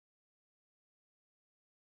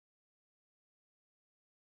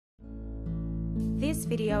This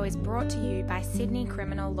video is brought to you by Sydney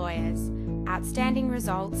Criminal Lawyers, outstanding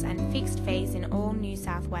results and fixed fees in all New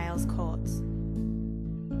South Wales courts.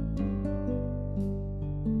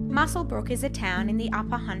 Muswellbrook is a town in the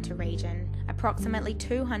Upper Hunter region, approximately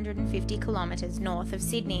 250 kilometres north of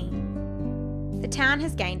Sydney. The town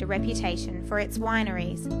has gained a reputation for its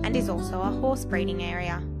wineries and is also a horse breeding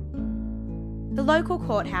area. The local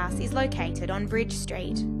courthouse is located on Bridge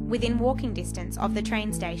Street, within walking distance of the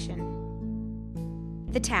train station.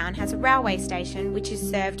 The town has a railway station which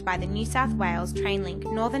is served by the New South Wales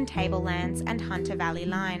Trainlink Northern Tablelands and Hunter Valley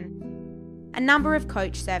line. A number of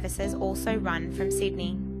coach services also run from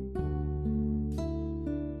Sydney.